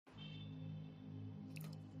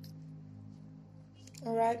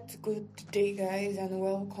Alright, good day, guys, and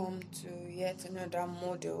welcome to yet another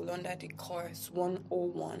module under the course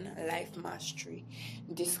 101 Life Mastery,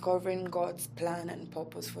 Discovering God's Plan and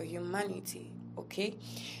Purpose for Humanity. Okay,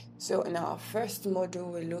 so in our first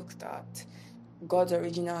module, we looked at God's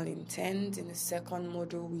original intent. In the second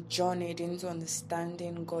module, we journeyed into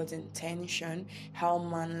understanding God's intention, how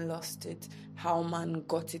man lost it, how man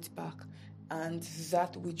got it back, and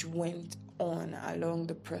that which went on along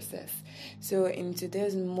the process. So in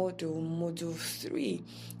today's module 3,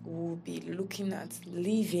 we'll be looking at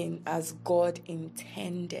living as God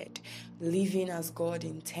intended.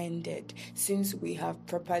 Since we have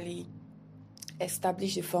properly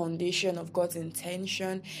establish the foundation of God's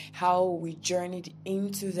intention, how we journeyed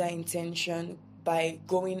into the intention by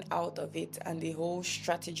going out of it, and the whole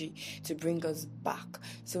strategy to bring us back.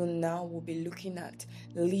 So now we'll be looking at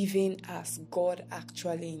living as God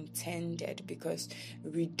actually intended, because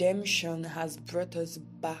redemption has brought us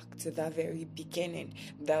back to that very beginning,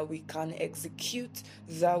 that we can execute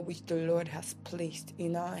that which the Lord has placed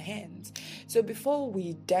in our hands. So before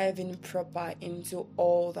we dive in proper into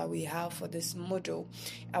all that we have for this module,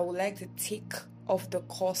 I would like to take off the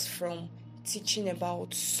course from teaching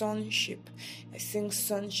about sonship. I think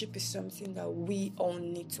sonship is something that we all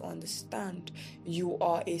need to understand. You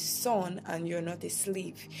are a son and you're not a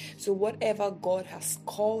slave. So whatever God has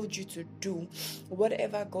called you to do,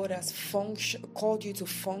 whatever God has called you to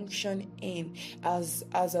function in, as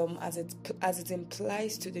it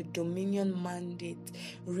implies to the dominion mandate,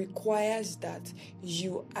 requires that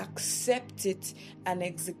you accept it and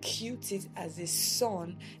execute it as a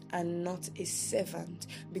son and not a servant,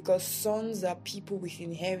 because sons are people with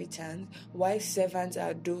inheritance, while servants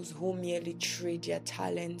are those who merely trade their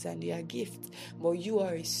talents and their gifts. But you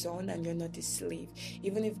are a son and you're not a slave.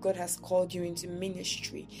 Even if God has called you into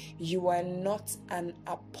ministry, you are not an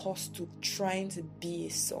apostle trying to be a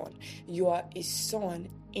son. You are a son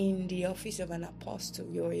in the office of an apostle.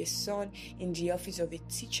 You're a son in the office of a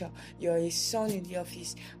teacher. You're a son in the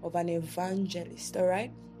office of an evangelist. All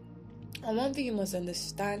right? And one thing you must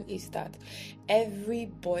understand is that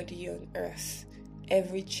everybody on earth,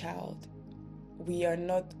 every child, we're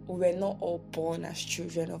not all born as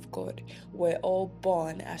children of God. We're all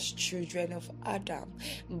born as children of Adam.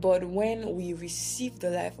 But when we received the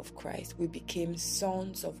life of Christ, we became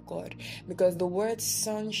sons of God. Because the word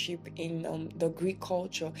sonship in the Greek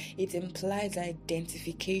culture, it implies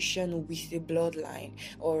identification with the bloodline.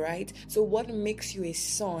 All right. So what makes you a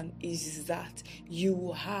son is that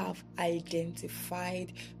you have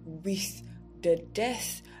identified with the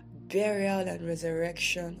death, burial, and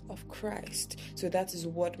resurrection of Christ. So that is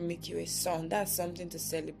what makes you a son. That's something to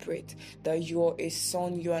celebrate, that you are a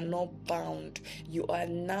son. You are not bound. You are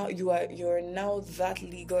now that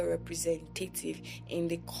legal representative in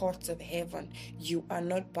the courts of heaven. You are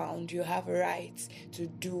not bound. You have rights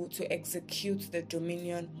to execute the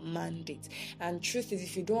dominion mandate. And truth is,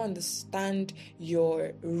 if you don't understand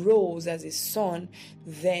your roles as a son,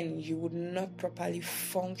 then you would not properly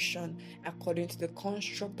function according to the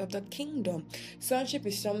construct of the kingdom. Sonship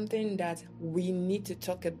is something that we need to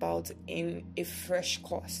talk about in a fresh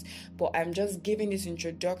course, but I'm just giving this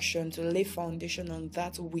introduction to lay foundation on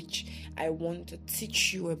that which I want to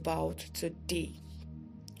teach you about today.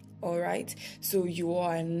 All right, so you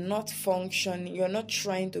are not functioning, you're not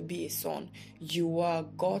trying to be a son. You are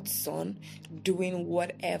God's son doing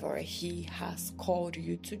whatever He has called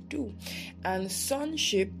you to do. And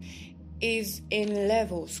sonship is in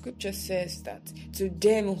level. Scripture says that to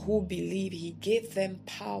them who believe, He gave them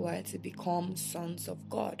power to become sons of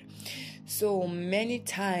God. So many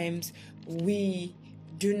times we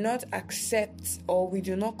do not accept, or we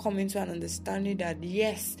do not come into an understanding that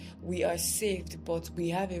yes, we are saved, but we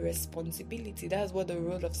have a responsibility. That's what the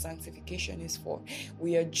road of sanctification is for.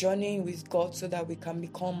 We are journeying with God so that we can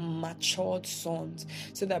become matured sons.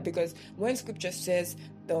 So that, because when Scripture says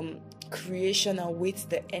the creation awaits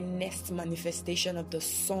the earnest manifestation of the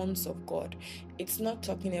sons of God, it's not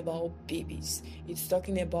talking about babies. It's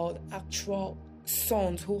talking about actual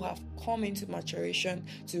sons who have come into maturation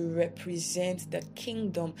to represent the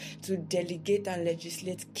kingdom, to delegate and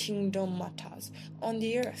legislate kingdom matters on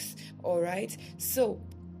the earth. All right. So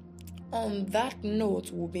on that note,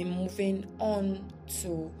 we'll be moving on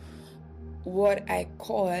to what I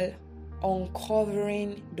call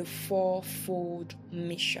uncovering the fourfold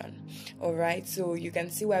mission. All right, so you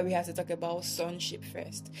can see why we have to talk about sonship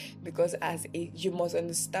first, because you must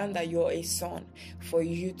understand that you're a son for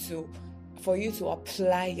you to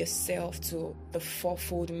apply yourself to the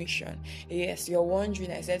fourfold mission. Yes, you're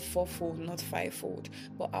wondering, I said fourfold, not fivefold,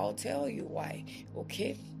 but I'll tell you why.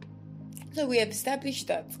 Okay, So we have established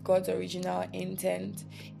that God's original intent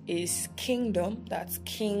is kingdom, that's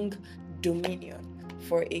king dominion.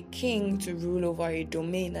 For a king to rule over a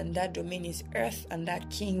domain, and that domain is earth, and that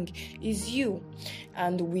king is you.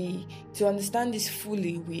 And to understand this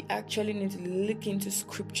fully, we actually need to look into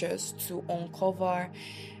scriptures to uncover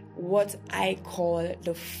what I call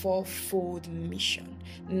the fourfold mission,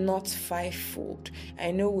 not fivefold.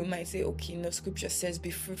 I know we might say, okay, no, scripture says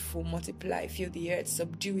be fruitful, multiply, fill the earth,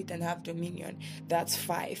 subdue it, and have dominion. That's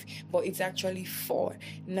 5, but it's actually 4.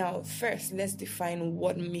 Now, first, let's define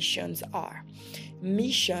what missions are.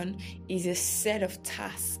 Mission is a set of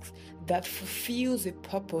tasks that fulfills a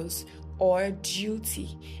purpose or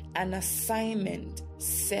duty, an assignment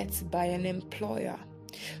set by an employer.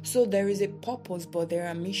 So there is a purpose, but there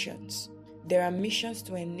are missions. There are missions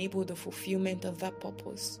to enable the fulfillment of that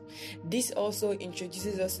purpose. This also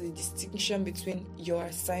introduces us to the distinction between your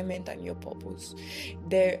assignment and your purpose.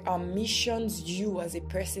 There are missions you as a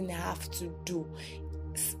person have to do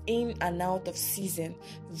in and out of season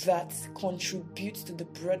that contributes to the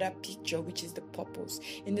broader picture, which is the purpose.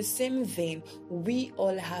 In the same vein, we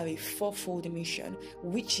all have a fourfold mission,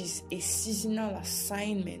 which is a seasonal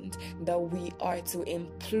assignment that we are to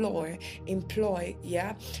employ,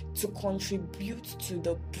 to contribute to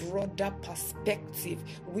the broader perspective,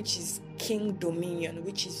 which is king dominion,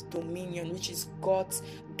 which is God's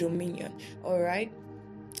dominion. All right.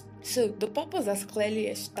 So the purpose that's clearly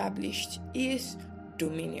established is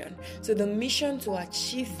dominion. So the mission to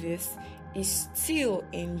achieve this is still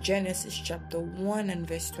in Genesis chapter 1 and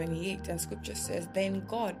verse 28, and scripture says, then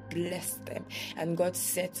God blessed them, and God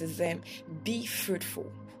said to them, be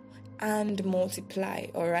fruitful and multiply.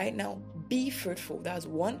 All right, now be fruitful, that's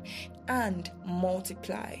 1, and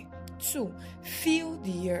multiply. 2, fill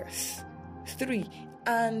the earth. 3,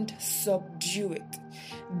 and subdue it.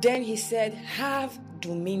 Then he said, have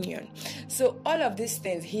dominion. So all of these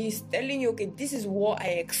things, he's telling you, okay, this is what I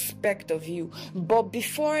expect of you. But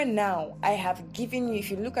before now, I have given you, if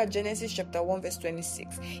you look at Genesis chapter 1 verse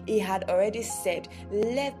 26, he had already said,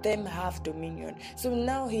 let them have dominion. So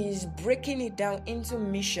now he is breaking it down into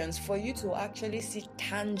missions for you to actually see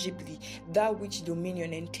tangibly that which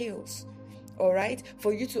dominion entails. All right,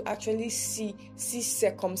 for you to actually see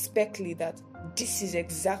circumspectly that this is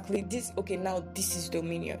exactly this. Okay, now this is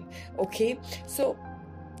dominion. Okay, so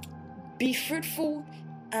be fruitful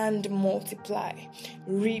and multiply,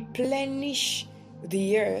 replenish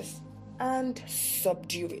the earth and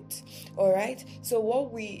subdue it. All right, so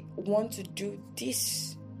what we want to do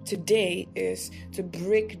this today is to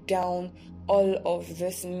break down all of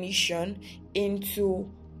this mission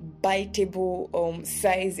into biteable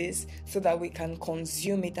sizes so that we can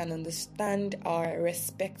consume it and understand our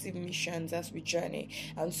respective missions as we journey.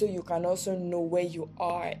 And so you can also know where you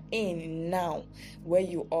are in now, where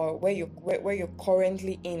you're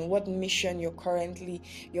currently in, what mission you're currently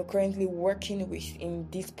working with in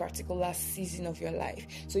this particular season of your life,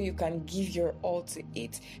 so you can give your all to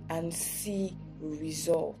it and see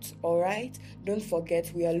results. All right, don't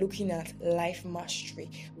forget, we are looking at life mastery.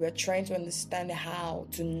 We are trying to understand how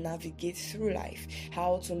to navigate through life,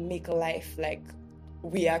 how to make life like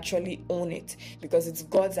we actually own it, because it's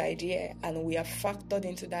God's idea and we are factored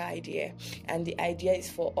into that idea, and the idea is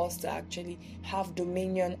for us to actually have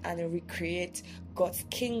dominion and recreate God's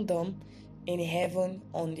kingdom in heaven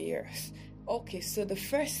on the earth. Okay, so the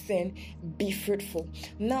first thing, be fruitful.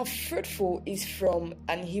 Now, fruitful is from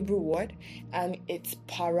an Hebrew word, and it's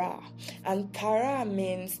para. And para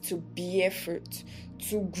means to bear fruit,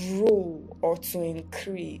 to grow, or to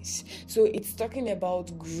increase. So it's talking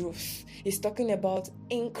about growth. It's talking about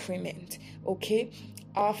increment. Okay,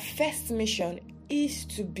 our first mission is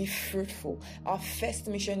to be fruitful. Our first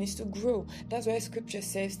mission is to grow. That's why scripture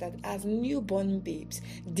says that as newborn babes,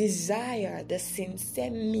 desire the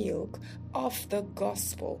sincere milk of the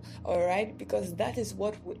gospel. All right, because that is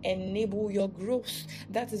what will enable your growth.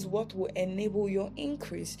 That is what will enable your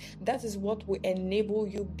increase. That is what will enable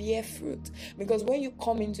you bear fruit. Because when you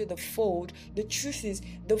come into the fold, the truth is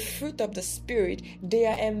the fruit of the spirit, they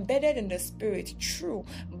are embedded in the spirit, true,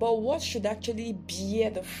 but what should actually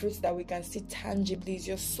bear the fruit that we can see tangibly is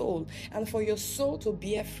your soul. And for your soul to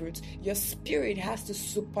bear fruit, your spirit has to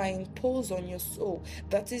superimpose on your soul.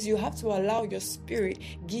 That is, you have to allow your spirit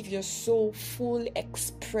give your soul full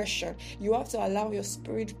expression. You have to allow your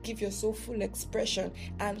spirit give your soul full expression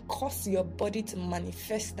and cause your body to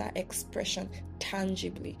manifest that expression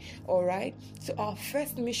tangibly. All right, so our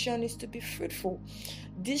first mission is to be fruitful.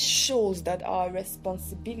 This shows that our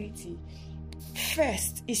responsibility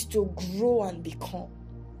first is to grow and become.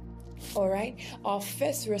 All right, our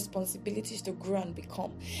first responsibility is to grow and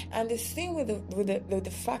become. And the thing with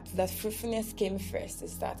the fact that fruitfulness came first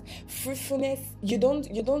is that fruitfulness, you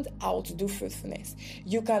don't outdo fruitfulness.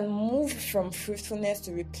 You can move from fruitfulness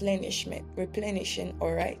to replenishing,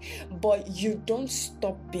 all right, but you don't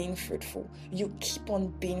stop being fruitful. You keep on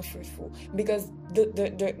being fruitful, because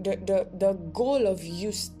the goal of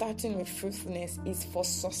you starting with fruitfulness is for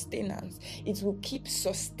sustenance. It will keep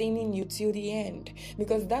sustaining you till the end,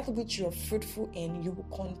 because that which you're fruitful in, you will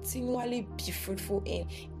continually be fruitful in,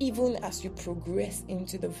 even as you progress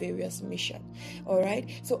into the various mission. All right,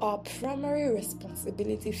 so our primary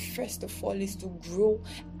responsibility first of all is to grow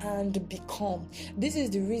and become. This is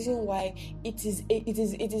the reason why it is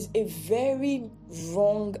a very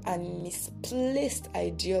wrong and misplaced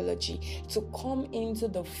ideology to come into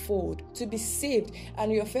the fold, to be saved,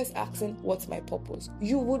 and you're first asking, what's my purpose?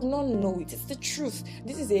 You would not know it. It's the truth.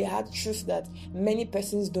 This is a hard truth that many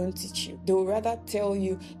persons don't teach you. They will rather tell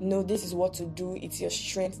you, no, this is what to do, it's your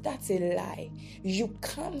strength. That's a lie. You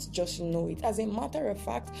can't just know it. As a matter of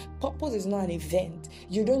fact, purpose is not an event.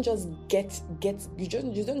 You don't just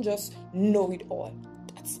you don't just know it all.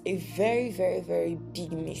 That's a very, very, very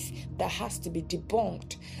big myth that has to be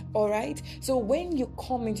debunked. All right. So when you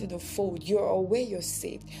come into the fold, you're aware you're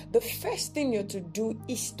saved. The first thing you're to do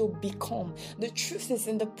is to become. The truth is,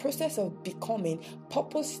 in the process of becoming,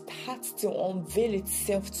 purpose starts to unveil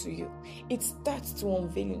itself to you. It starts to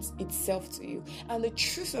unveil itself to you. And the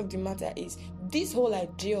truth of the matter is, this whole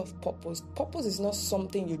idea of purpose is not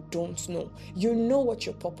something you don't know. You know what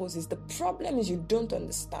your purpose is. The problem is you don't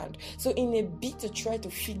understand. So in a bid to try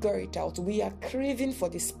to figure it out, we are craving for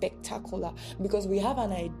the spectacular, because we have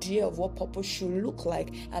an idea of what purpose should look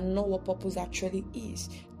like and not what purpose actually is.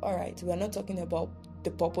 All right, we are not talking about the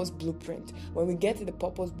purpose blueprint. When we get to the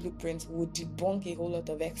purpose blueprint, we'll debunk a whole lot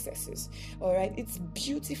of excesses. All right, it's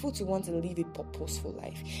beautiful to want to live a purposeful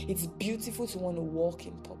life. It's beautiful to want to walk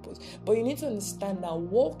in purpose, but you need to understand that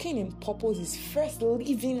walking in purpose is first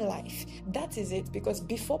living life. That is it, because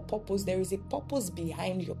before purpose, there is a purpose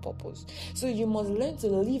behind your purpose. So you must learn to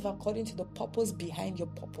live according to the purpose behind your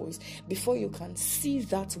purpose before you can see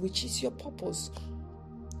that which is your purpose.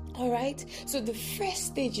 All right, so the first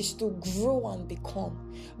stage is to grow and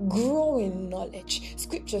become. Grow in knowledge.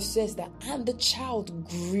 Scripture says that, and the child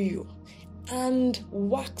grew and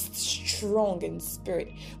waxed strong in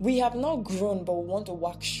spirit. We have not grown, but we want to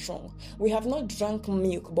wax strong. We have not drank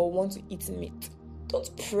milk, but we want to eat meat.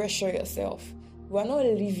 Don't pressure yourself. We are not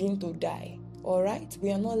living to die. All right,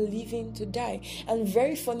 we are not living to die. And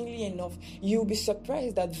very funnily enough, you'll be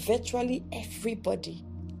surprised that virtually everybody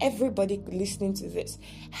listening to this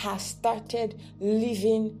has started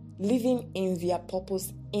living in their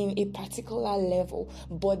purpose in a particular level,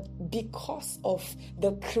 but because of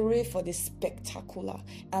the crave for the spectacular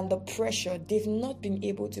and the pressure, they've not been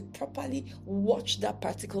able to properly watch that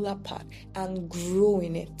particular part and grow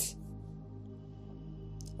in it.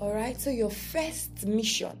 All right, so your first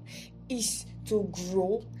mission is to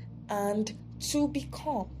grow and to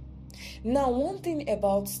become. Now, one thing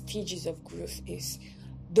about stages of growth is,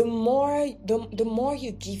 the more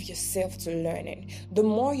you give yourself to learning, the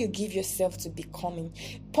more you give yourself to becoming.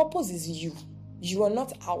 Purpose is you. You are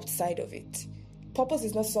not outside of it. Purpose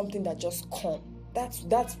is not something that just comes.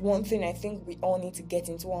 That's one thing I think we all need to get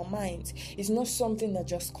into our minds. It's not something that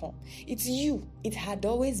just comes. It's you. It had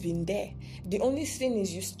always been there. The only thing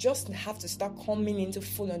is you just have to start coming into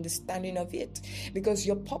full understanding of it, because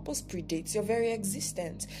your purpose predates your very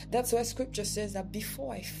existence. That's why scripture says that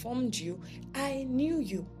before I formed you, I knew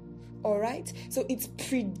you. All right? So it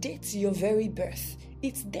predates your very birth.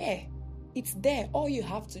 It's there. It's there. All you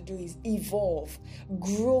have to do is evolve,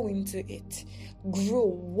 grow into it, grow,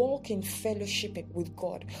 walk in fellowship with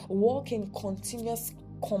God, walk in continuous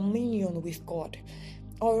communion with God.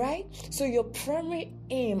 All right? So your primary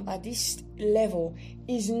aim at this level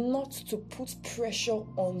is not to put pressure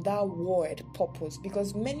on that word purpose,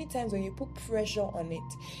 because many times when you put pressure on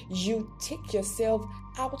it, you take yourself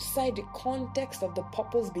outside the context of the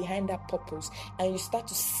purpose behind that purpose, and you start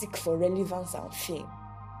to seek for relevance and fame.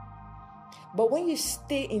 But when you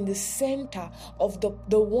stay in the center of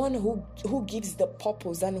the one who gives the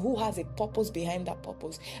purpose and who has a purpose behind that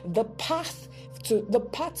purpose, the path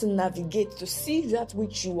to navigate, to see that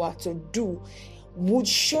which you are to do, would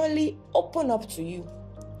surely open up to you.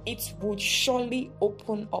 It would surely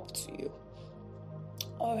open up to you.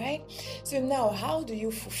 All right. So now, how do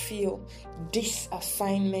you fulfill this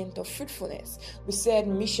assignment of fruitfulness? We said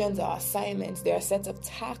missions are assignments. There are sets of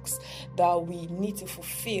tasks that we need to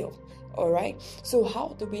fulfill. All right. So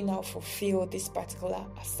how do we now fulfill this particular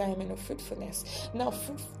assignment of fruitfulness? Now,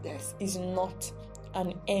 fruitfulness is not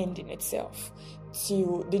an end in itself.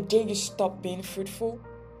 Till the day you stop being fruitful,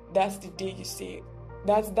 that's the day you say,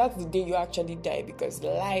 that's the day you actually die, because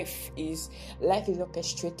life is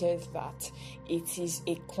orchestrated that it is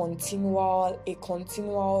a continual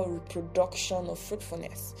reproduction of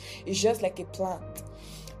fruitfulness. It's just like a plant.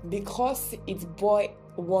 Because it bore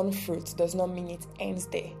one fruit does not mean it ends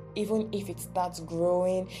there. Even if it starts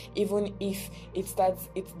growing, even if it starts,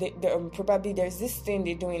 probably there's this thing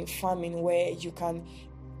they do in farming where you can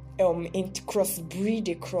crossbreed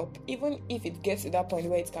a crop. Even if it gets to that point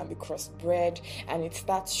where it can be crossbred and it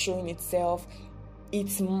starts showing itself,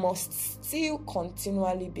 it must still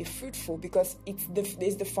continually be fruitful, because it's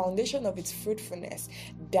the foundation of its fruitfulness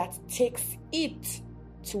that takes it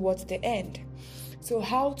towards the end. So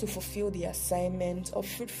how to fulfill the assignment of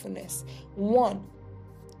fruitfulness? 1,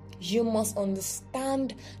 you must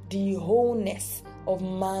understand the wholeness of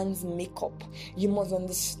man's makeup. You must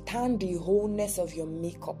understand the wholeness of your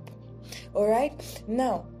makeup. Alright?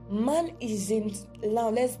 Now let's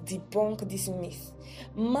debunk this myth.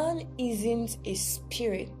 Man isn't a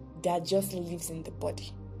spirit that just lives in the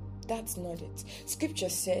body. That's not it. Scripture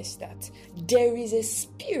says that there is a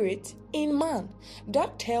spirit in man.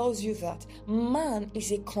 That tells you that man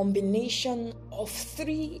is a combination of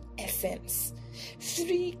 3 essence,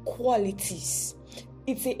 3 qualities.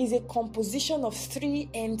 It is a composition of 3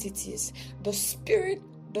 entities: the spirit,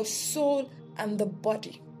 the soul, and the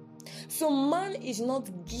body. So man is not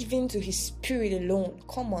given to his spirit alone.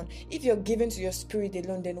 Come on. If you're given to your spirit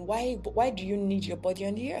alone, then why do you need your body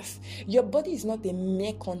on the earth? Your body is not a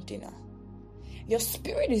mere container. Your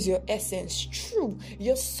spirit is your essence, true.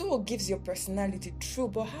 Your soul gives your personality, true.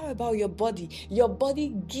 But how about your body? Your body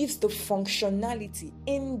gives the functionality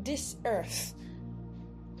in this earth.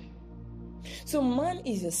 So man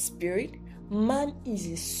is a spirit, man is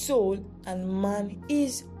a soul, and man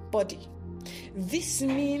is body. This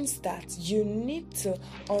means that you need to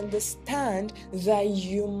understand that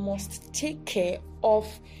you must take care of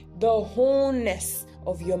the wholeness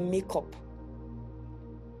of your makeup.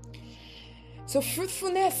 So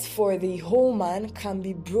fruitfulness for the whole man can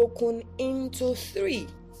be broken into 3.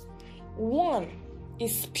 1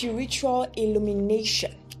 is spiritual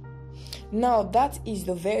illumination. Now that is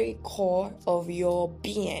the very core of your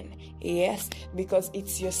being. Yes, because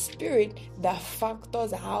it's your spirit that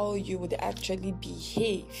factors how you would actually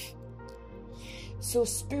behave. So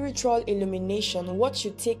spiritual illumination, what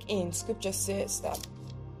you take in, scripture says that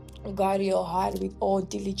guard your heart with all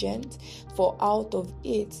diligence, for out of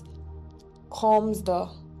it comes the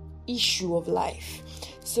issue of life.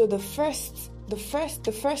 So the first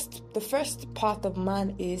part of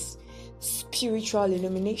man is spiritual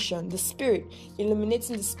illumination. The spirit,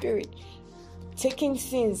 illuminating the spirit, taking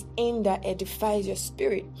things in that edifies your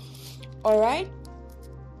spirit. Alright?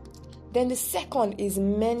 Then the second is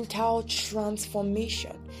mental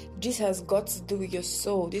transformation. This has got to do with your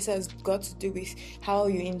soul. This has got to do with how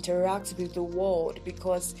you interact with the world,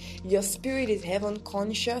 because your spirit is heaven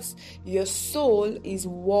conscious, your soul is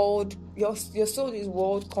world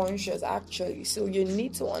conscious actually. So you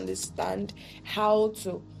need to understand how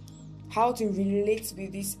to relate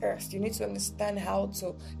with this earth. You need to understand how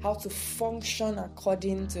to function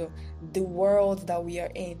according to the world that we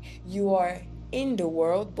are in. You are in the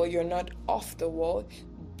world, but you're not of the world.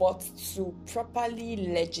 But to properly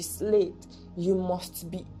legislate, you must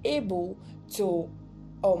be able to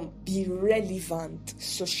be relevant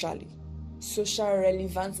socially. Social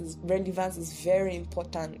relevance is very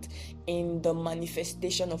important in the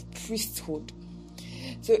manifestation of priesthood.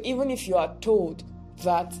 So even if you are told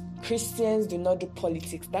that Christians do not do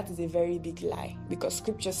politics, that is a very big lie, because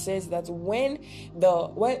scripture says that when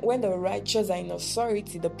the righteous are in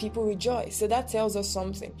authority, the people rejoice. So that tells us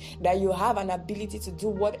something, that you have an ability to do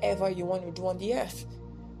whatever you want to do on the earth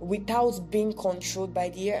without being controlled by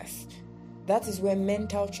the earth. That is where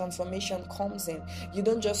mental transformation comes in. You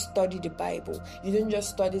don't just study the Bible. You don't just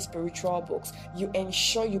study spiritual books. You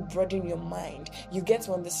ensure you broaden your mind. You get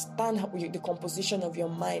to understand the composition of your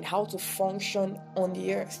mind, how to function on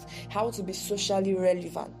the earth, how to be socially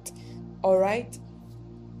relevant. All right?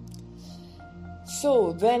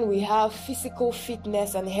 So then we have physical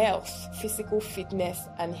fitness and health. Physical fitness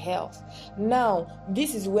and health. Now,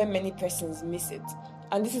 this is where many persons miss it.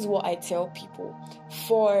 And this is what I tell people.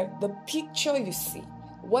 For the picture you see,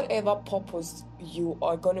 whatever purpose you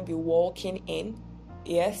are going to be walking in,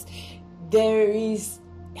 yes, there is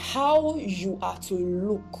how you are to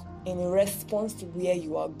look in response to where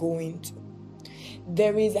you are going to.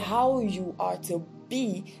 There is how you are to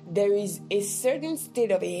be, there is a certain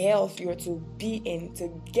state of health you're to be in to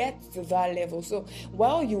get to that level. So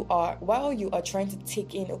while you are trying to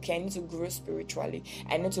take in, okay, I need to grow spiritually,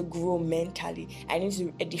 I need to grow mentally, I need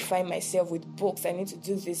to edify myself with books, I need to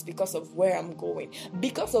do this because of where I'm going,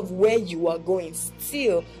 because of where you are going,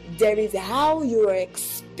 still there is how you are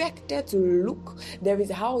expected to look, there is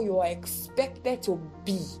how you are expected to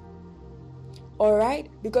be. All right,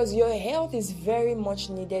 because your health is very much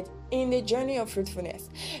needed in the journey of fruitfulness.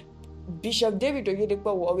 Bishop David Oyedepo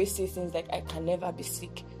will always say things like, I can never be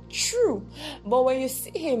sick. True, but when you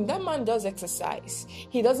see him, that man does exercise.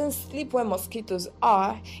 He doesn't sleep where mosquitoes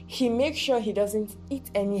are. He makes sure he doesn't eat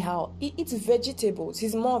anyhow. He eats vegetables.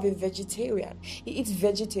 He's more of a vegetarian. He eats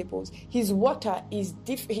vegetables. His water is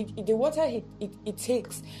different. The water he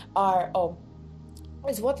takes are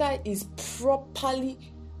his water is properly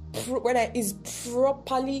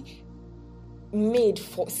made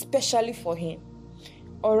for, especially for him.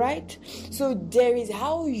 All right, so there is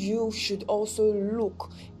how you should also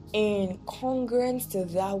look in congruence to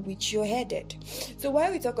that which you're headed. So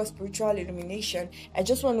while we talk of spiritual illumination, I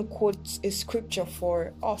just want to quote a scripture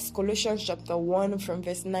for us, Colossians chapter 1 from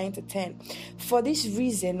verse 9 to 10. For this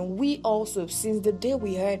reason, we also, since the day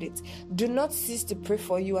we heard it, do not cease to pray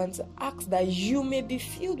for you and to ask that you may be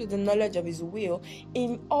filled with the knowledge of his will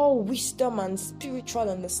in all wisdom and spiritual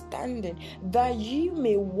understanding, that you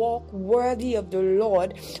may walk worthy of the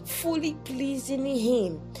Lord, fully pleasing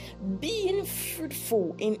him, being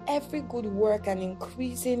fruitful in every good work and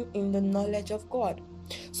increasing in the knowledge of God.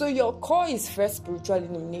 So your core is first spiritual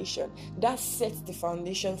illumination. That sets the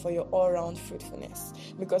foundation for your all-round fruitfulness,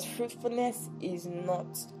 because fruitfulness is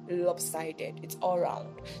not lopsided, it's all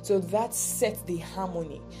round. So that sets the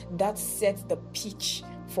harmony, that sets the pitch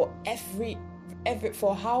for every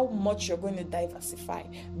for how much you're going to diversify.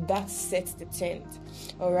 That sets the tent.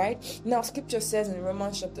 All right, now scripture says in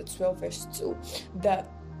Romans chapter 12 verse 2 that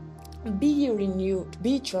be ye renewed,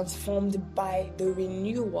 be transformed by the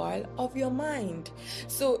renewal of your mind.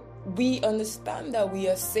 So we understand that we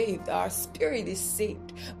are saved, our spirit is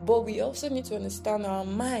saved, but we also need to understand our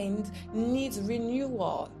mind needs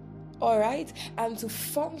renewal. All right, and to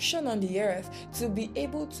function on the earth, to be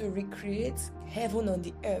able to recreate heaven on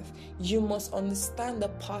the earth, you must understand the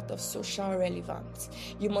part of social relevance.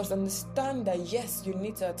 You must understand that yes, you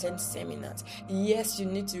need to attend seminars. Yes, you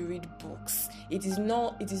need to read books. It is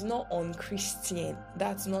not unchristian.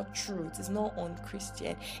 That's not true. It is not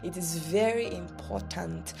unchristian. It is very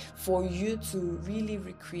important for you to really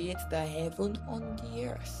recreate the heaven on the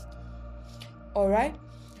earth. All right.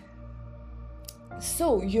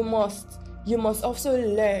 So you must also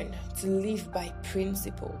learn to live by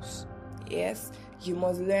principles. Yes, you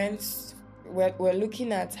must learn. We're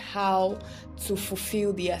looking at how to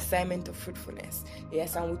fulfill the assignment of fruitfulness.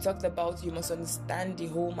 Yes, and we talked about you must understand the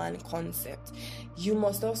whole man concept. You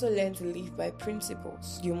must also learn to live by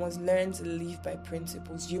principles. You must learn to live by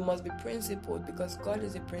principles. You must be principled because God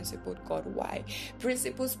is a principled God. Why?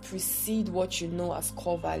 Principles precede what you know as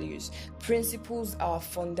core values. Principles are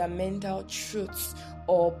fundamental truths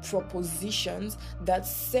or propositions that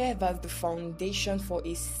serve as the foundation for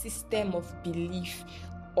a system of belief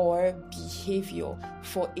or behavior,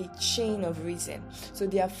 for a chain of reason. So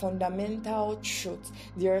there are fundamental truths.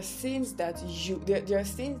 There are things that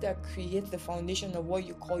create the foundation of what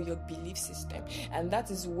you call your belief system, and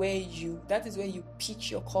that is where you pitch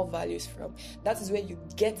your core values from. That is where you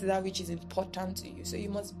get that which is important to you. So you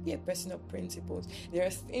must be a person of principles. There are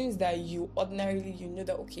things that you ordinarily know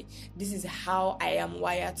that okay, this is how I am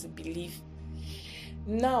wired to believe.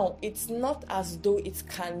 Now it's not as though it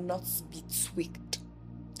cannot be tweaked.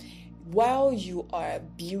 While you are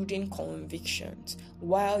building convictions,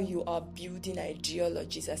 while you are building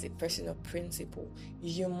ideologies as a person of principle,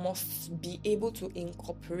 you must be able to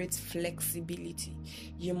incorporate flexibility.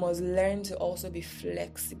 You must learn to also be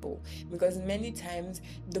flexible, because many times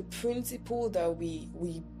the principle that we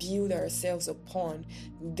build ourselves upon,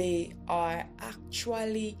 they are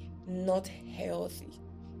actually not healthy.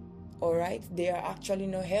 All right, they are actually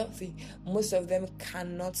not healthy. Most of them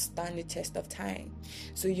cannot stand the test of time.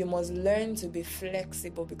 So you must learn to be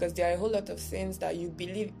flexible, because there are a whole lot of things that you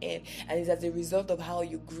believe in, and it's as a result of how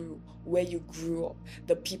you grew, where you grew up,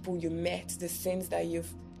 the people you met, the things that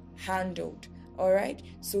you've handled. All right,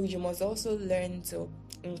 so you must also learn to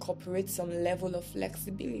incorporate some level of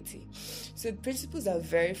flexibility. So principles are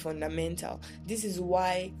very fundamental. This is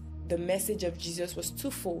why the message of Jesus was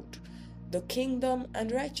twofold. the kingdom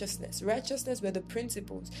and righteousness. Righteousness were the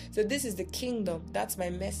principles. So this is the kingdom. That's my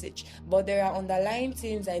message. But there are underlying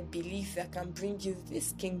things I believe that can bring you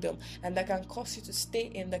this kingdom and that can cause you to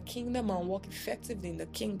stay in the kingdom and work effectively in the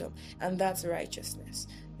kingdom. And that's righteousness.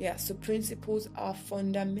 Yeah, so principles are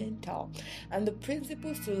fundamental. And the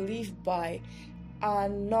principles to live by are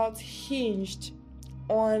not hinged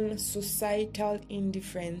on societal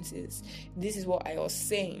indifferences. This is what I was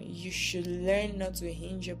saying. You should learn not to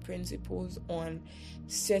hinge your principles on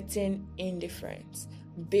certain indifference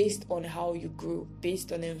based on how you grew,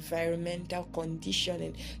 based on environmental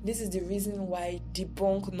conditioning. This is the reason why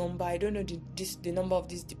debunk number, I don't know the number of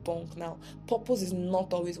this debunk now. Purpose is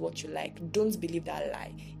not always what you like. Don't believe that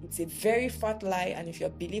lie. It's a very fat lie, and if you're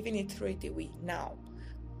believing it, throw it away now.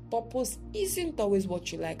 Purpose isn't always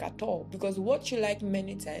what you like at all, because what you like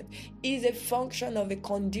many times is a function of a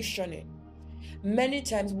conditioning. Many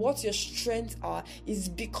times what your strengths are is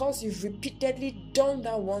because you've repeatedly done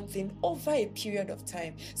that one thing over a period of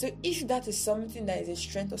time. So if that is something that is a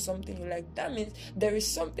strength or something you like, that means there is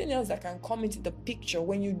something else that can come into the picture.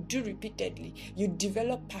 When you do repeatedly, you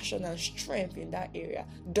develop passion and strength in that area.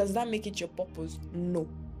 Does that make it your purpose? No.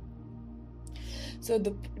 So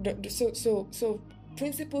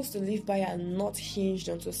principles to live by are not hinged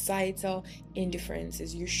on societal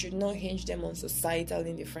indifferences. You should not hinge them on societal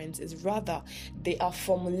indifferences. Rather, they are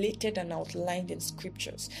formulated and outlined in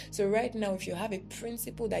scriptures. So right now, if you have a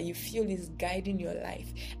principle that you feel is guiding your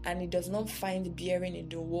life and it does not find bearing in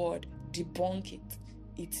the word, debunk it.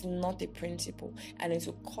 It's not a principle, and it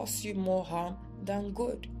will cause you more harm than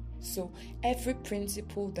good. So every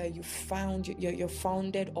principle that you're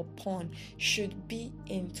founded upon should be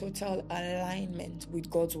in total alignment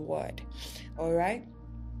with God's word. All right.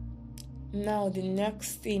 Now the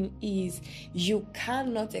next thing is, you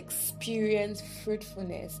cannot experience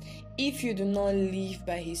fruitfulness if you do not live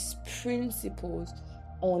by his principles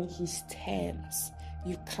on his terms.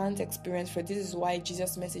 You can't experience fruit. This is why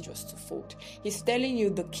Jesus' message was twofold. He's telling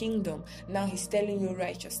you the kingdom. Now he's telling you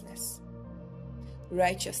righteousness.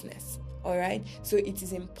 All right, so it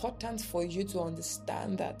is important for you to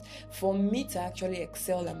understand that for me to actually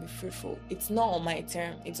excel and be fruitful, it's not on my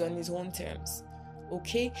term, it's on his own terms.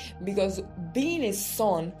 Okay, because being a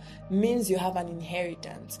son means you have an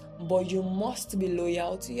inheritance, but you must be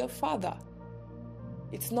loyal to your father.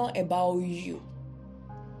 It's not about you.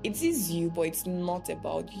 It is you, but it's not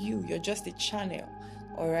about you. You're just a channel.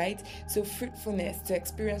 All right, so fruitfulness, to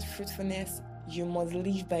experience fruitfulness, you must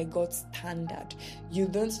live by God's standard. You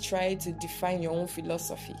don't try to define your own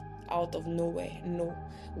philosophy out of nowhere. No,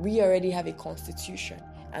 we already have a constitution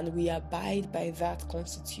and we abide by that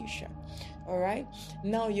constitution. All right,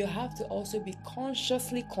 now you have to also be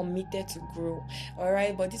consciously committed to grow. All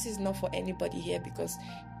right, but this is not for anybody here, because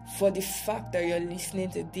for the fact that you're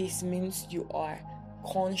listening to this means you are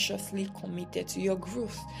consciously committed to your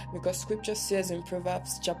growth, because scripture says in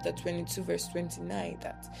Proverbs chapter 22 verse 29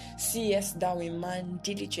 that, seest thou a man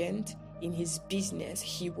diligent in his business,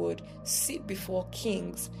 he would sit before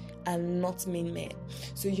kings and not mean men.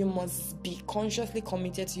 So you must be consciously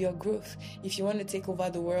committed to your growth. If you want to take over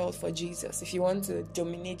the world for Jesus, if you want to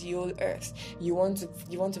dominate the whole earth, you want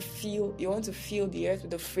to fill the earth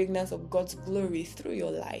with the fragrance of God's glory through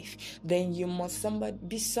your life, then you must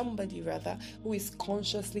be somebody who is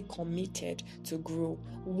consciously committed to grow,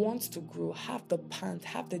 wants to grow, have the pant,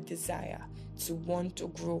 have the desire to want to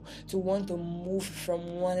grow, to want to move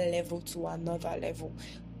from one level to another level.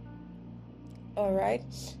 All right,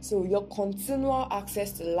 so your continual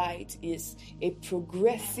access to light is a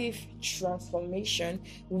progressive transformation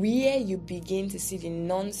where you begin to see the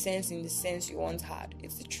nonsense in the sense you once had.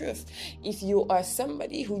 It's the truth. If you are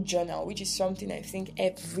somebody who journal, which is something I think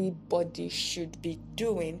everybody should be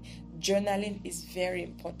doing, journaling is very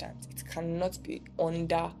important. It cannot be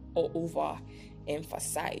under or over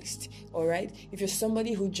emphasized. All right, if you're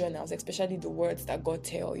somebody who journals, especially the words that God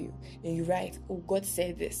tell you, and you write, oh, God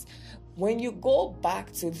said this. When you go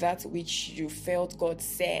back to that which you felt God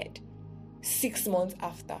said 6 months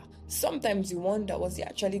after, sometimes you wonder, was it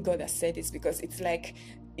actually God that said this? Because it's like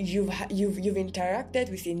you've interacted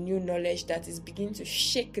with a new knowledge that is beginning to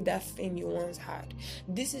shake that thing you once had.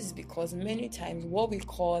 This is because many times what we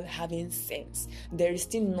call having sense, there is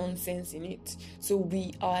still nonsense in it. So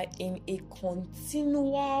we are in a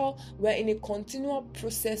continual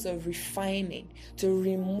process of refining to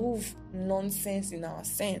remove nonsense in our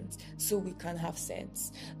sense so we can have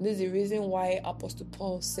sense. This is the reason why Apostle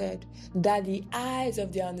Paul said that the eyes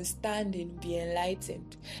of the understanding be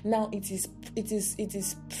enlightened. Now it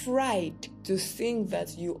is pride to think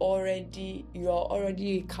that you are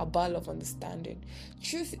already a cabal of understanding.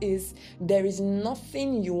 Truth is, there is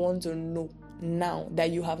nothing you want to know now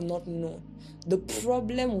that you have not known. The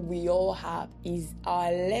problem we all have is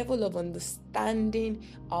our level of understanding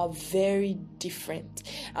are very different.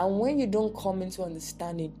 And when you don't come into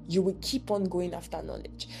understanding, you will keep on going after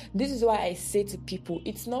knowledge. This is why I say to people,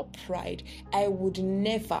 it's not pride. You would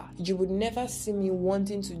never see me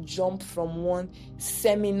wanting to jump from one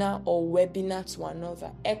seminar or webinar to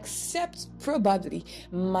another, except probably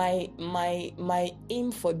my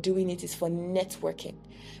aim for doing it is for networking.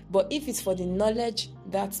 But if it's for the knowledge,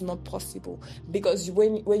 that's not possible. Because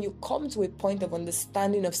when you come to a point of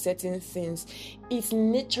understanding of certain things, it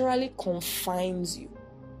naturally confines you.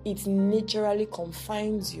 It naturally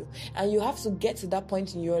confines you. And you have to get to that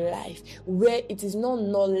point in your life where it is not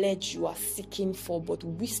knowledge you are seeking for, but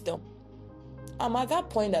wisdom. I'm at that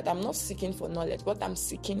point that I'm not seeking for knowledge. What I'm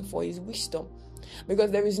seeking for is wisdom.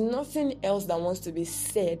 Because there is nothing else that wants to be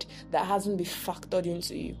said that hasn't been factored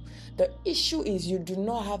into you. The issue is you do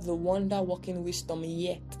not have the wonder-working wisdom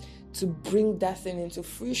yet to bring that thing into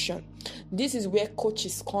fruition. This is where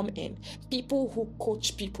coaches come in. People who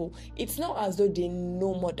coach people, it's not as though they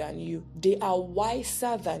know more than you. They are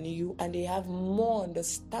wiser than you and they have more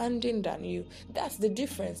understanding than you. That's the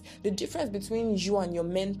difference. The difference between you and your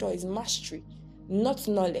mentor is mastery, not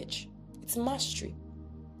knowledge. It's mastery.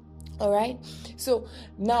 Alright, so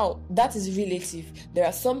now that is relative. There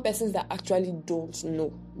are some persons that actually don't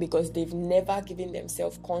know because they've never given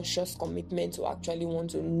themselves conscious commitment to actually want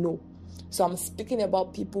to know. So I'm speaking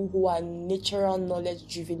about people who are natural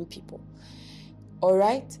knowledge driven people.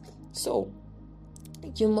 Alright, so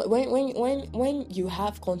when you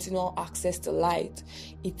have continual access to light,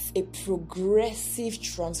 it's a progressive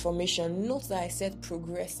transformation. Note that I said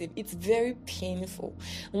progressive. It's very painful.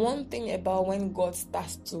 One thing about when God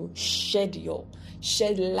starts to shed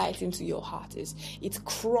light into your heart is it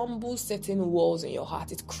crumbles certain walls in your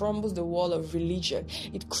heart. It crumbles the wall of religion.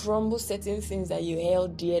 It crumbles certain things that you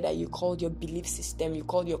held dear, that you called your belief system, you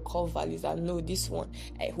called your core values. And no, this one,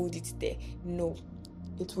 I hold it there. No.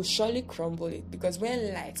 It will surely crumble it, because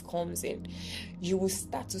when light comes in, you will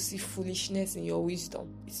start to see foolishness in your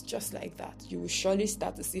wisdom. It's just like that. You will surely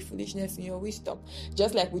start to see foolishness in your wisdom.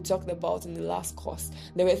 Just like we talked about in the last course.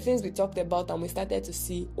 There were things we talked about and we started to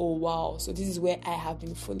see, oh wow, so this is where I have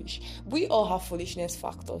been foolish. We all have foolishness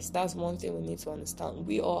factors. That's one thing we need to understand.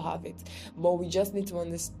 We all have it. But we just need to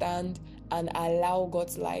understand and allow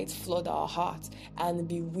God's light flood our heart and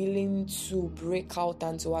be willing to break out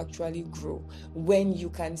and to actually grow when you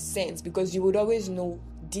can sense, because you would always know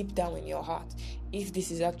deep down in your heart if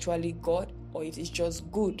this is actually God or it is just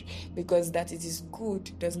good, because that it is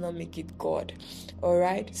good does not make it God.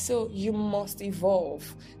 Alright, so you must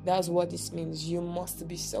evolve. That's what this means. You must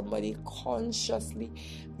be somebody consciously.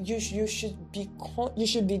 You should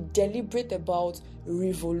be deliberate about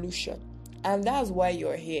revolution, and that's why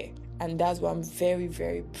you're here. And that's why I'm very,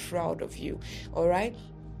 very proud of you. All right.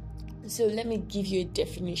 So let me give you a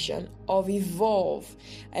definition of evolve.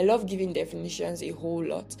 I love giving definitions a whole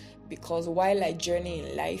lot, because while I journey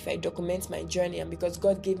in life, I document my journey, and because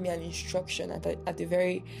God gave me an instruction at a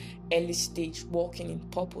very early stage, walking in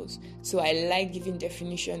purpose. So I like giving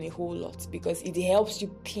definition a whole lot, because it helps you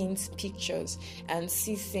paint pictures and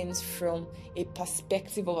see things from a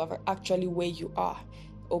perspective of actually where you are.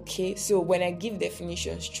 Okay, so when I give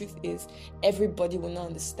definitions, truth is everybody will not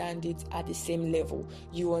understand it at the same level.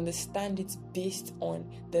 You understand it based on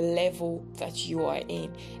the level that you are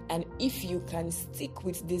in. And if you can stick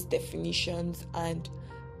with these definitions and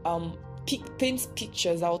paint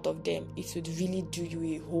pictures out of them, it would really do you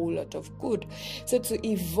a whole lot of good. So to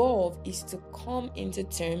evolve is to come into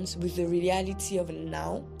terms with the reality of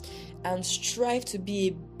now and strive to be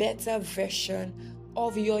a better version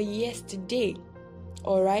of your yesterday.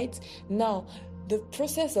 All right. Now, the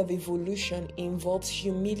process of evolution involves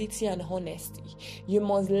humility and honesty. You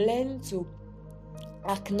must learn to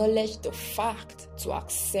acknowledge the fact, to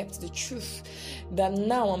accept the truth that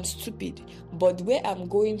now I'm stupid, but where I'm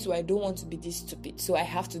going to, I don't want to be this stupid, so I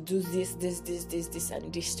have to do this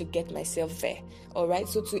and this to get myself there. All right,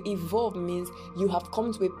 so to evolve means you have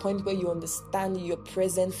come to a point where you understand your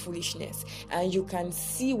present foolishness and you can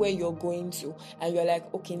see where you're going to, and you're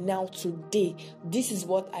like, okay, now today this is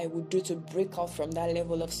what I would do to break out from that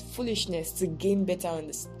level of foolishness, to gain better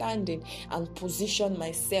understanding and position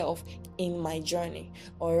myself in my journey.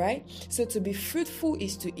 All right, so to be fruitful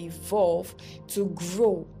is to evolve, to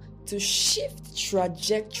grow, to shift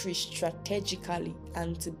trajectory strategically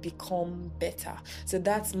and to become better. So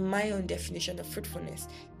that's my own definition of fruitfulness.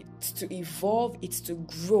 It's to evolve, it's to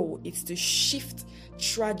grow, it's to shift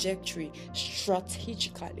trajectory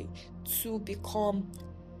strategically to become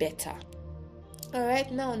better. All right,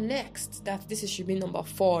 now next, this should be number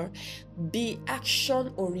 4. Be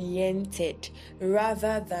action oriented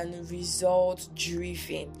rather than result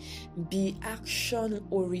driven. Be action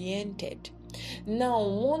oriented. Now,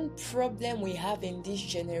 one problem we have in this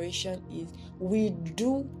generation is we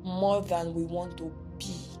do more than we want to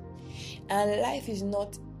be. And life is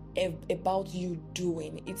not about you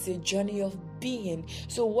doing, it's a journey of being.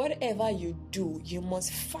 So whatever you do, you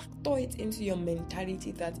must factor it into your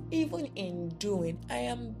mentality that even in doing, I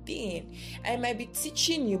am being. I might be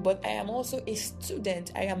teaching you, but I am also a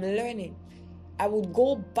student. I am learning. I would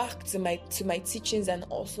go back to my teachings and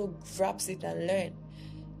also grasp it and learn.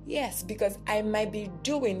 Yes, because I might be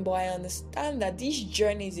doing, but I understand that this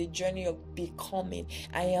journey is a journey of becoming.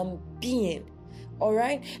 I am being. All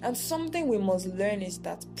right, and something we must learn is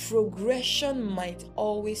that progression might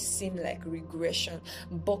always seem like regression,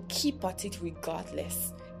 but keep at it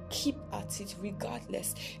regardless. Keep at it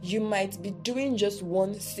regardless. You might be doing just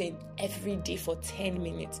one thing every day for 10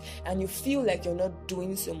 minutes and you feel like you're not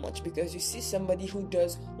doing so much because you see somebody who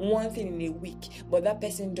does one thing in a week, but that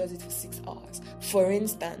person does it for 6 hours. For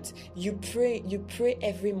instance, you pray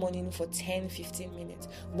every morning for 10-15 minutes,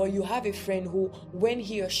 but you have a friend who, when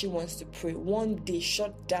he or she wants to pray, one day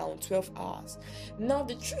shut down 12 hours. Now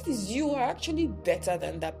the truth is you are actually better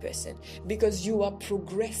than that person because you are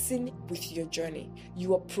progressing with your journey.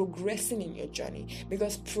 You are progressing in your journey,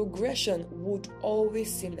 because progression would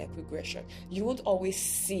always seem like regression. You won't always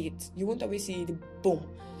see it. You won't always see it, boom.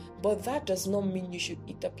 But that does not mean you should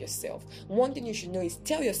eat up yourself. One thing you should know is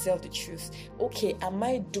tell yourself the truth. Okay, am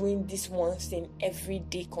I doing this one thing every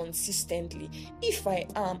day consistently? If I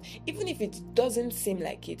am, even if it doesn't seem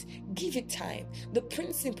like it, give it time. The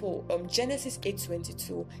principle, Genesis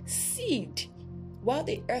 8:22, seed. While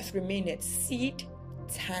the earth remaineth, seed,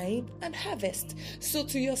 time, and harvest. So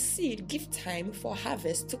to your seed, give time for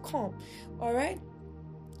harvest to come. All right?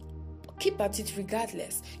 Keep at it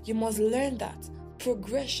regardless. You must learn that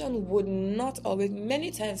progression would not always,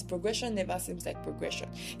 many times progression never seems like progression.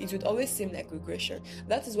 It would always seem like regression.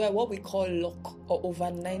 That is why what we call luck or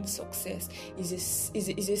overnight success is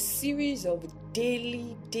a series of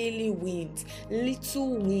daily wins,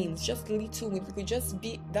 little wins, just little wins. It could just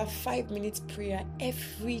be that 5 minutes prayer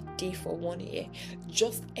every day for 1 year,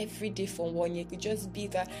 just every day for 1 year. It could just be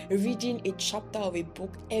that reading a chapter of a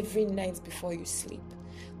book every night before you sleep.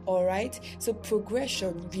 All right, so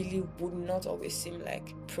progression really would not always seem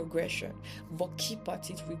like progression, but keep at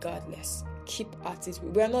it regardless. Keep at it.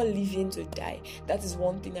 We are not living to die. That is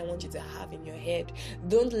one thing I want you to have in your head.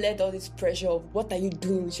 Don't let all this pressure of what are you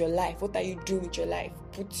doing with your life,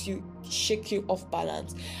 shake you off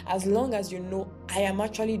balance. As long as you know I am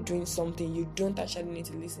actually doing something, you don't actually need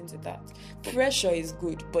to listen to that. Pressure is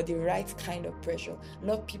good, but the right kind of pressure,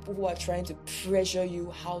 not people who are trying to pressure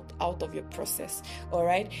you out of your process. All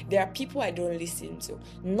right, there are people I don't listen to,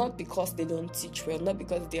 not because they don't teach well, not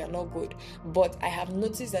because they are not good, but I have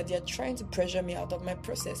noticed that they are trying to pressure me out of my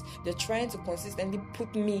process. They're trying to consistently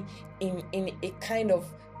put me in a kind of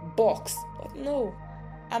box. But no,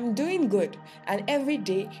 I'm doing good, and every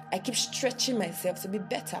day I keep stretching myself to be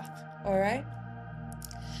better. All right.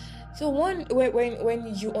 So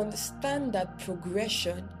when you understand that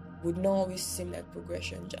progression would not always seem like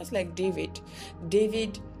progression, just like David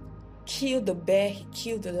killed the bear, he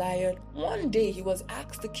killed the lion. One day he was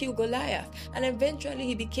asked to kill Goliath, and eventually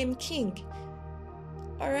he became king.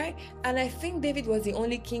 All right, and I think David was the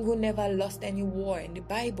only king who never lost any war in the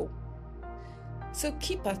Bible. So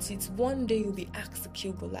keep at it. One day you'll be asked to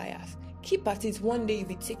kill Goliath. Keep at it. One day you'll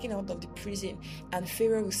be taken out of the prison and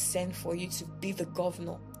Pharaoh will send for you to be the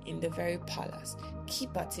governor in the very palace.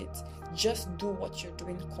 Keep at it. Just do what you're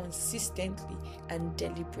doing consistently and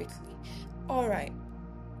deliberately. All right.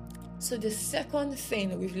 So the second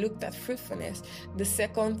thing, we've looked at fruitfulness. The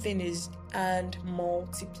second thing is and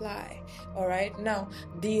multiply. All right. Now,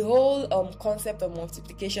 the whole concept of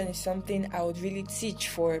multiplication is something I would really teach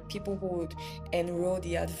for people who would enroll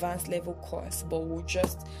the advanced level course, but we'll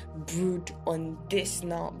just brood on this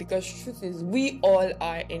now, because truth is we all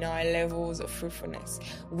are in our levels of fruitfulness.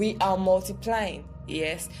 We are multiplying,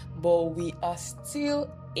 yes, but we are still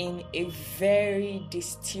in a very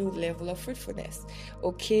distilled level of fruitfulness.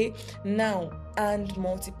 Okay, now, and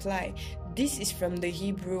multiply. This is from the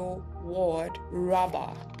Hebrew word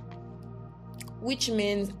rabba. which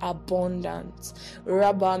means abundance.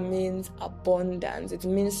 Rabba means abundance. It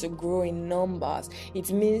means to grow in numbers.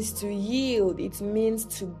 It means to yield. It means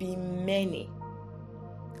to be many.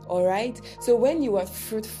 All right. So when you are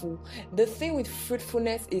fruitful, the thing with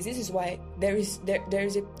fruitfulness is, this is why there is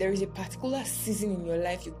a particular season in your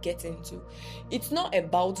life you get into. It's not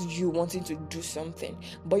about you wanting to do something,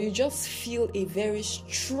 but you just feel a very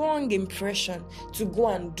strong impression to go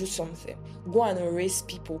and do something. Go and raise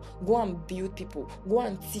people. Go and build people. Go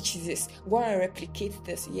and teach this. Go and replicate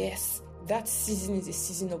this. Yes. That season is a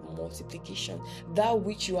season of multiplication. That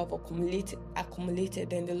which you have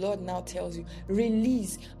accumulated, then the Lord now tells you,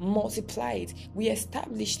 release, multiply it. We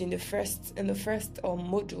established in the first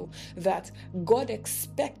module that God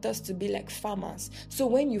expects us to be like farmers. So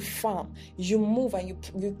when you farm, you move and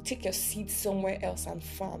you take your seed somewhere else and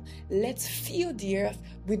farm. Let's fill the earth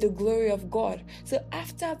with the glory of God. So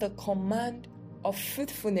after the command of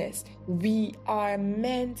fruitfulness, we are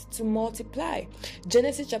meant to multiply.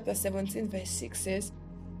 Genesis chapter 17 verse 6 says,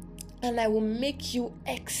 and I will make you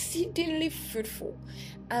exceedingly fruitful,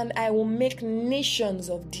 and I will make nations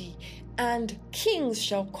of thee, and kings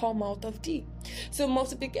shall come out of thee. So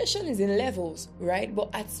multiplication is in levels, right?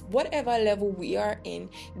 But at whatever level we are in,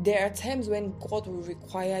 there are times when God will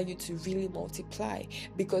require you to really multiply,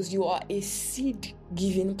 because you are a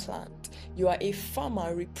seed-giving plant. You are a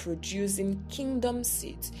farmer reproducing kingdom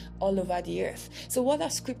seeds all over the earth. So what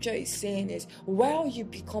that scripture is saying is, while you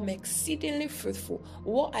become exceedingly fruitful,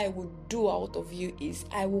 what I will do out of you is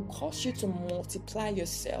I will cause you to multiply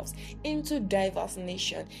yourselves into diverse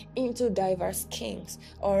nations, into diverse kings.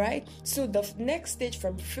 All right. So the next stage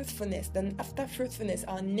from fruitfulness, then after fruitfulness,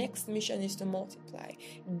 our next mission is to multiply.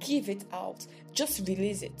 Give it out. Just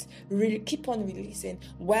release it. Really keep on releasing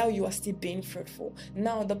while you are still being fruitful.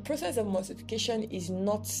 Now, the process of multiplication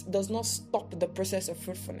does not stop the process of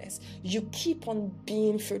fruitfulness. You keep on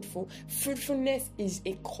being fruitful. Fruitfulness is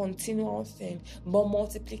a continual thing, but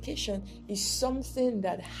multiplication is something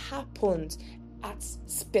that happens at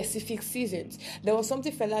specific seasons. There was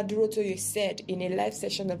something Fela Durotoye said in a live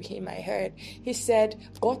session of him I heard. He said,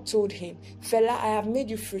 God told him, Fela, I have made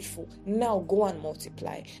you fruitful. Now go and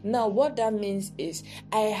multiply. Now what that means is,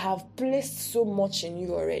 I have placed so much in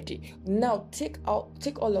you already. Now take all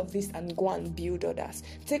of this and go and build others.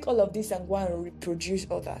 Take all of this and go and reproduce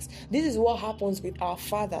others. This is what happens with our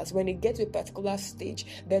fathers. When they get to a particular stage,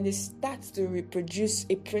 then they start to reproduce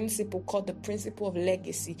a principle called the principle of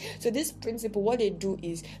legacy. So this principle, what they do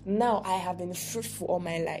is, now I have been fruitful all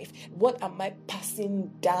my life. What am I passing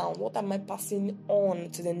down? What am I passing on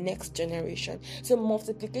to the next generation? So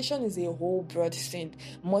multiplication is a whole broad thing.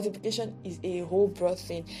 Multiplication is a whole broad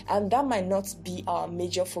thing. And that might not be our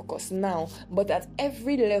major focus now, but at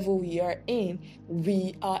every level we are in,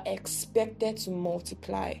 we are expected to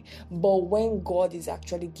multiply. But when God is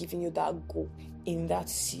actually giving you that goal in that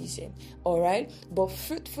season, all right? But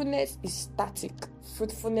fruitfulness is static.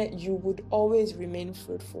 Fruitfulness, you would always remain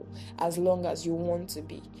fruitful as long as you want to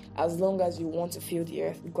be, as long as you want to fill the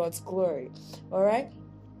earth with God's glory, all right?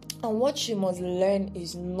 And what you must learn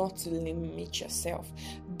is not to limit yourself.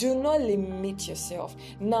 Do not limit yourself.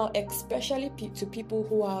 Now, especially to people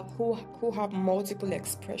who have multiple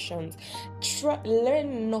expressions,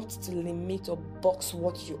 learn not to limit or box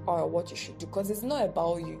what you are or what you should do, because it's not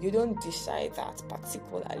about you. You don't decide that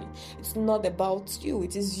particularly. It's not about you.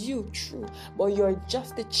 It is you, true, but you're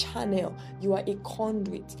just a channel. You are a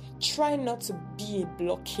conduit. Try not to be a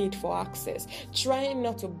blockade for access. Try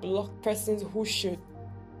not to block persons who should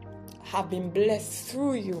have been blessed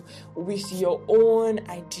through you with your own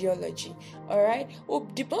ideology. All right, we'll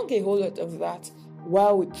debunk a whole lot of that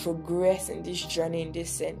while we progress in this journey in this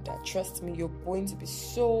center. Trust me, you're going to be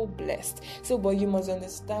so blessed. But you must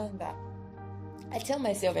understand that I tell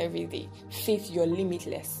myself every day, faith, you're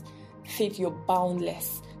limitless. Faith, you're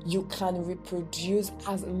boundless. You can reproduce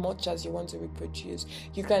as much as you want to reproduce.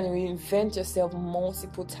 You can reinvent yourself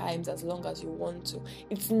multiple times as long as you want to.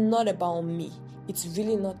 It's not about me. It's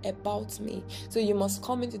really not about me. So you must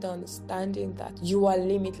come into the understanding that you are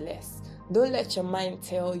limitless. Don't let your mind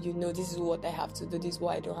tell you, no, this is what I have to do, this is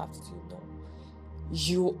what I don't have to do. No.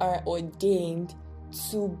 You are ordained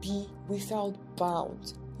to be without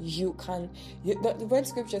bounds. When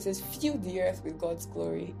scripture says, fill the earth with God's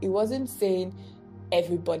glory, it wasn't saying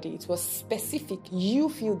everybody. It was specific. You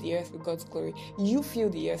fill the earth with God's glory. You fill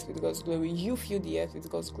the earth with God's glory. You fill the earth with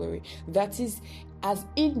God's glory. That is, as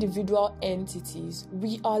individual entities,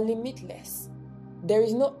 we are limitless. There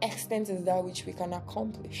is no extent to that which we can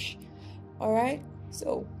accomplish. All right?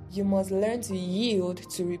 So you must learn to yield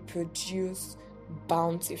to reproduce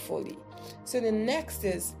bountifully. So the next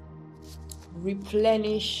is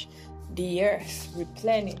replenish the earth,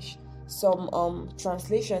 replenish. Some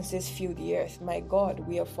translation says fill the earth. My God,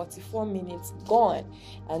 we are 44 minutes gone,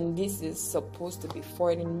 and this is supposed to be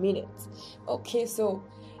 14 minutes. Okay, so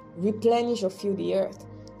replenish or fill the earth.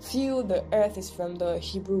 Fill the earth is from the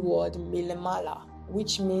Hebrew word milemala,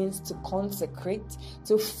 which means to consecrate,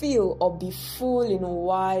 to fill or be full in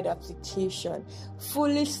wide application,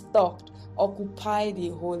 fully stocked, occupy the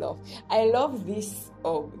whole of. I love this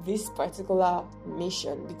particular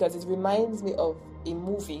mission because it reminds me of a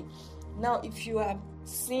movie. Now, if you have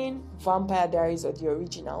seen Vampire Diaries or the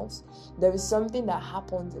originals, there is something that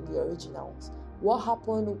happens in the originals. What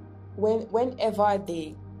happened whenever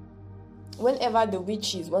the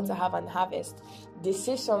witches want to have an harvest, they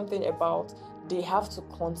say something about they have to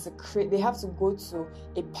consecrate, they have to go to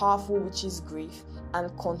a powerful witch's grave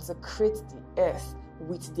and consecrate the earth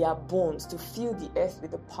with their bones to fill the earth with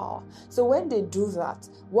the power. So when they do that,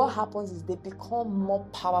 what happens is they become more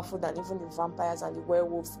powerful than even the vampires and the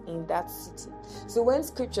werewolves in that city. So when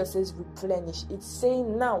scripture says replenish, it's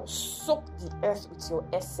saying now soak the earth with your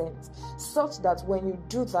essence, such that when you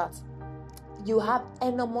do that, you have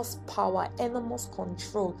enormous power, enormous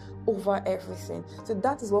control over everything. So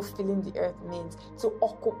that is what filling the earth means. To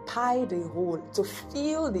occupy the whole, to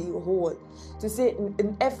fill the whole. To say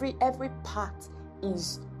in every part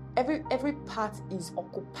is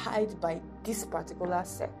occupied by this particular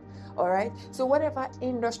set. Alright? So whatever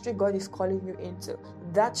industry God is calling you into,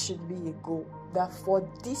 that should be a goal. That for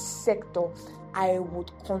this sector, I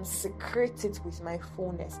would consecrate it with my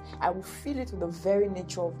fullness. I will fill it with the very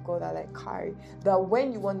nature of God that I carry. That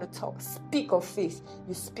when you want to speak of faith,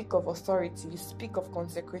 you speak of authority, you speak of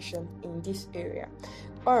consecration in this area.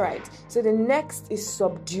 Alright, so the next is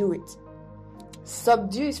subdue it.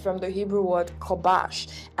 Subdue is from the Hebrew word kobash,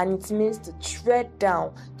 and it means to tread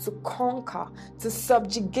down, to conquer, to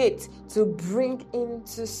subjugate, to bring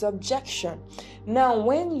into subjection. Now,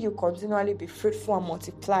 when you continually be fruitful and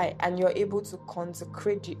multiply, and you're able to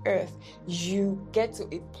consecrate the earth, you get to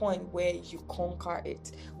a point where you conquer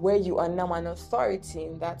it, where you are now an authority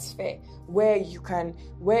in that sphere,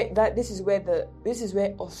 this is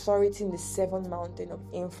where authority in the seven mountain of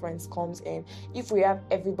influence comes in. If we have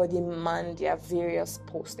everybody man their various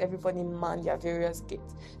posts, everybody man their various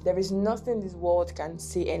gates, there is nothing this world can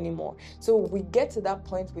say anymore. So we get to that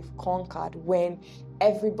point we've conquered when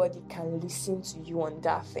everybody can listen to you on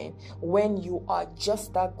that thing, when you are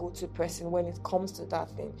just that go-to person when it comes to that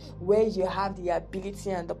thing, where you have the ability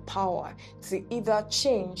and the power to either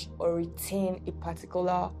change or retain a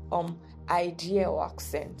particular idea or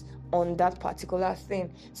accent on that particular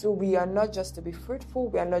thing. So we are not just to be fruitful,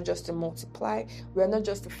 we are not just to multiply, we are not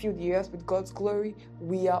just to fill the earth with God's glory,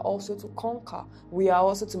 we are also to conquer, we are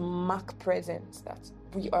also to mark presence, that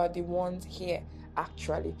we are the ones here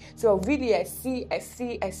actually. So really I see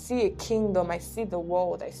a kingdom, I see the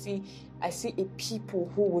world, I see a people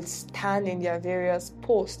who will stand in their various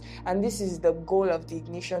posts, and this is the goal of the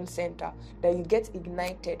Ignition Center, that you get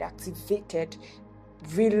ignited, activated,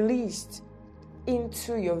 released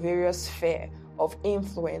into your various sphere of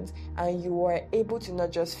influence, and you are able to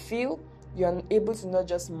not just feel, you are able to not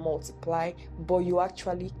just multiply, but you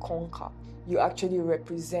actually conquer. You actually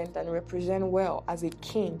represent, and represent well as a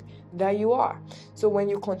king that you are. So when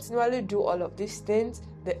you continually do all of these things,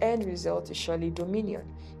 the end result is surely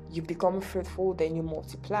dominion. You become fruitful, then you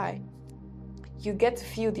multiply. You get to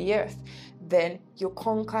fill the earth, then you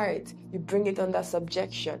conquer it, you bring it under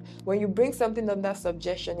subjection. When you bring something under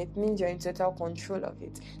subjection, it means you're in total control of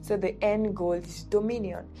it. So the end goal is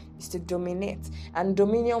dominion, is to dominate. And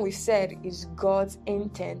dominion, we said, is God's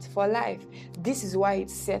intent for life. This is why it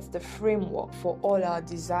sets the framework for all our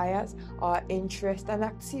desires, our interests, and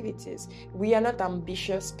activities. We are not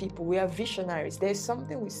ambitious people, we are visionaries. There's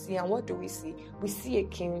something we see, and what do we see? We see a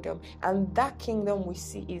kingdom, and that kingdom we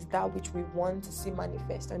see is that which we want to see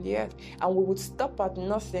manifest on the earth. And we would stop at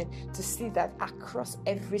nothing to see that across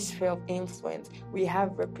every sphere of influence, we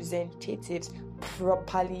have representatives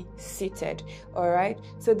properly seated. All right,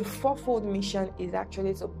 so the fourfold mission is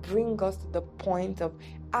actually to bring us to the point of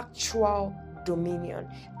actual dominion,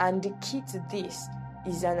 and the key to this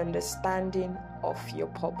is an understanding of your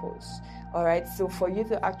purpose. All right, so for you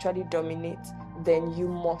to actually dominate, then you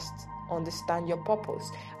must understand your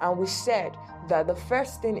purpose. And we said that the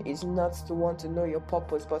first thing is not to want to know your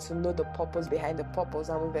purpose, but to know the purpose behind the purpose.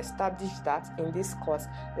 And we've established that in this course,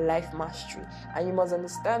 Life Mastery. And you must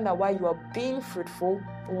understand that while you are being fruitful,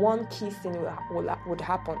 one key thing would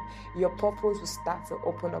happen. Your purpose will start to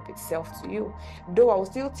open up itself to you. Though I will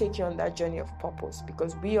still take you on that journey of purpose,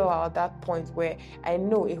 because we are at that point where I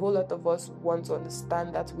know a whole lot of us want to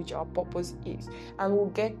understand that which our purpose is. And we'll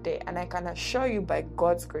get there. And I can assure you by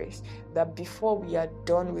God's grace that before we are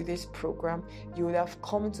done with this program, you would have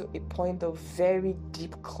come to a point of very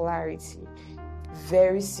deep clarity,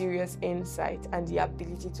 very serious insight, and the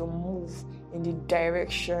ability to move in the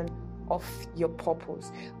direction of your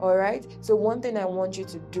purpose. All right, so one thing I want you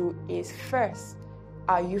to do is, first,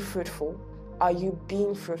 are you fruitful? Are you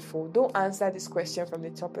being fruitful? Don't answer this question from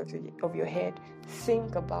the top of your head.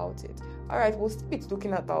 Think about it. All right, we'll still be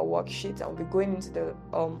looking at our worksheet, and we'll be going into the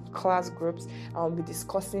class groups, and we'll be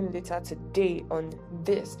discussing later today on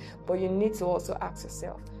this. But you need to also ask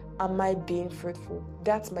yourself, am I being fruitful?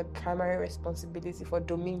 That's my primary responsibility for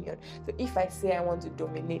dominion. So if I say I want to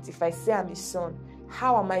dominate, if I say I'm a son,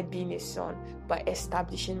 how am I being a son? By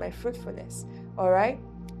establishing my fruitfulness. All right?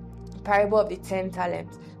 Parable of the 10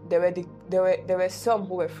 talents. There were some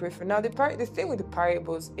who were fruitful. Now the thing with the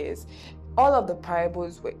parables is, all of the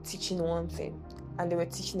parables were teaching one thing, and they were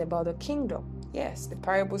teaching about the kingdom. Yes, the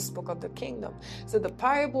parables spoke of the kingdom. So the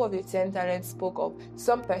parable of the 10 talents spoke of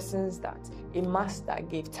some persons that a master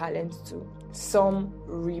gave talents to. Some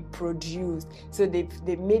reproduced. So they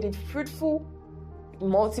made it fruitful,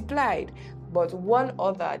 multiplied. But one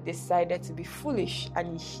other decided to be foolish,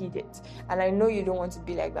 and he hid it. And I know you don't want to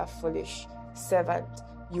be like that foolish servant.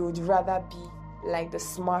 You would rather be like the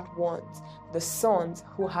smart ones, the sons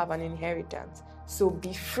who have an inheritance. So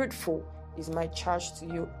be fruitful is my charge to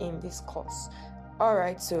you in this course. All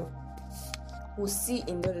right, so we'll see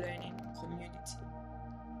in the learning.